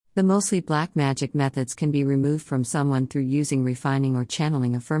The mostly black magic methods can be removed from someone through using refining or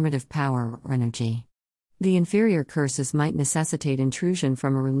channeling affirmative power or energy. The inferior curses might necessitate intrusion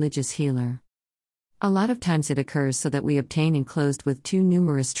from a religious healer. A lot of times it occurs so that we obtain enclosed with too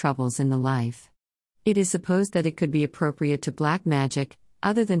numerous troubles in the life. It is supposed that it could be appropriate to black magic,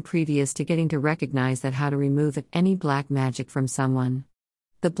 other than previous to getting to recognize that how to remove any black magic from someone.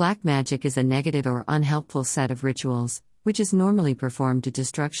 The black magic is a negative or unhelpful set of rituals, which is normally performed to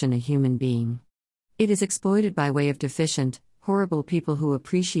destruction a human being. It is exploited by way of deficient, horrible people who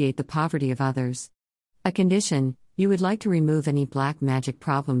appreciate the poverty of others. A condition: you would like to remove any black magic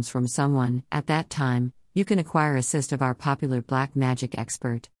problems from someone. At that time, you can acquire assist of our popular black magic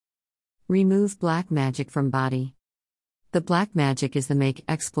expert. Remove black magic from body. The black magic is the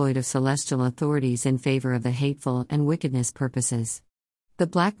exploit of celestial authorities in favor of the hateful and wickedness purposes. The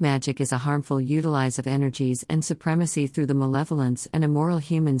black magic is a harmful utilize of energies and supremacy through the malevolence and immoral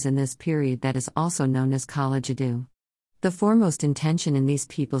humans in this period that is also known as Kala Jadoo. The foremost intention in these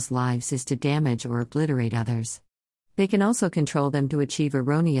people's lives is to damage or obliterate others. They can also control them to achieve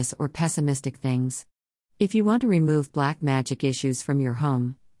erroneous or pessimistic things. If you want to remove black magic issues from your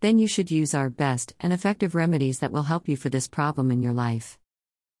home, then you should use our best and effective remedies that will help you for this problem in your life.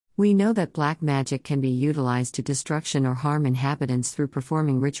 We know that black magic can be utilized to destruction or harm inhabitants through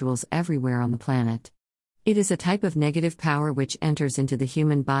performing rituals everywhere on the planet. It is a type of negative power which enters into the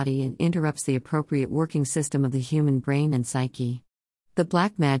human body and interrupts the appropriate working system of the human brain and psyche. The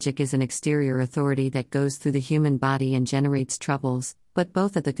black magic is an exterior authority that goes through the human body and generates troubles, but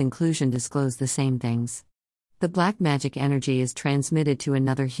both at the conclusion disclose the same things. The black magic energy is transmitted to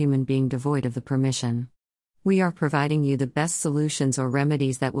another human being devoid of the permission. We are providing you the best solutions or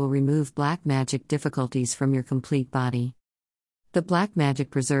remedies that will remove black magic difficulties from your complete body. The black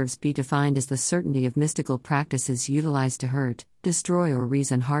magic preserves be defined as the certainty of mystical practices utilized to hurt, destroy or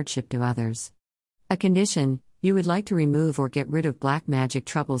reason hardship to others. A condition: you would like to remove or get rid of black magic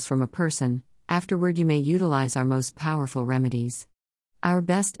troubles from a person. Afterward you may utilize our most powerful remedies. Our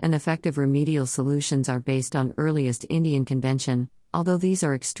best and effective remedial solutions are based on earliest Indian convention, although these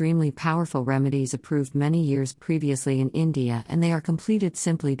are extremely powerful remedies approved many years previously in India, and they are completed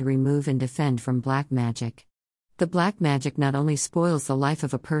simply to remove and defend from black magic. The black magic not only spoils the life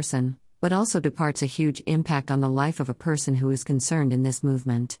of a person, but also departs a huge impact on the life of a person who is concerned in this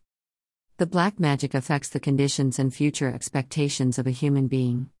movement. The black magic affects the conditions and future expectations of a human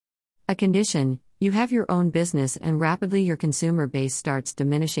being. A condition: you have your own business and rapidly your consumer base starts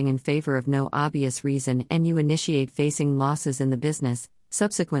diminishing in favor of no obvious reason and you initiate facing losses in the business.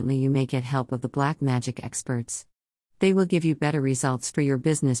 Subsequently you may get help of the black magic experts. They will give you better results for your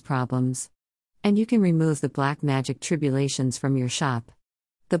business problems. And you can remove the black magic tribulations from your shop.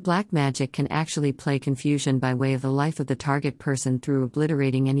 The black magic can actually play confusion by way of the life of the target person through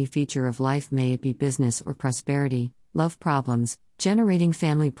obliterating any feature of life, may it be business or prosperity, love problems, generating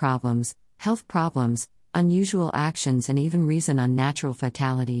family problems, health problems, unusual actions, and even reason unnatural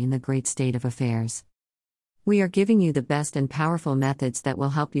fatality in the great state of affairs. We are giving you the best and powerful methods that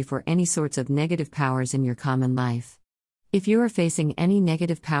will help you for any sorts of negative powers in your common life. If you are facing any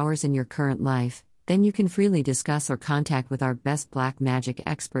negative powers in your current life, then you can freely discuss or contact with our best black magic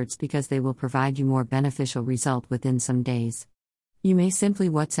experts because they will provide you more beneficial result within some days. You may simply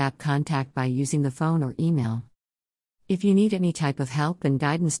WhatsApp contact by using the phone or email. If you need any type of help and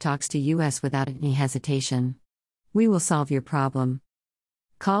guidance, talks to us without any hesitation. We will solve your problem.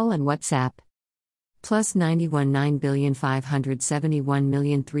 Call and WhatsApp. +91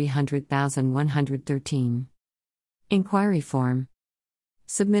 9,571,300,113. Inquiry form.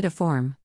 Submit a form.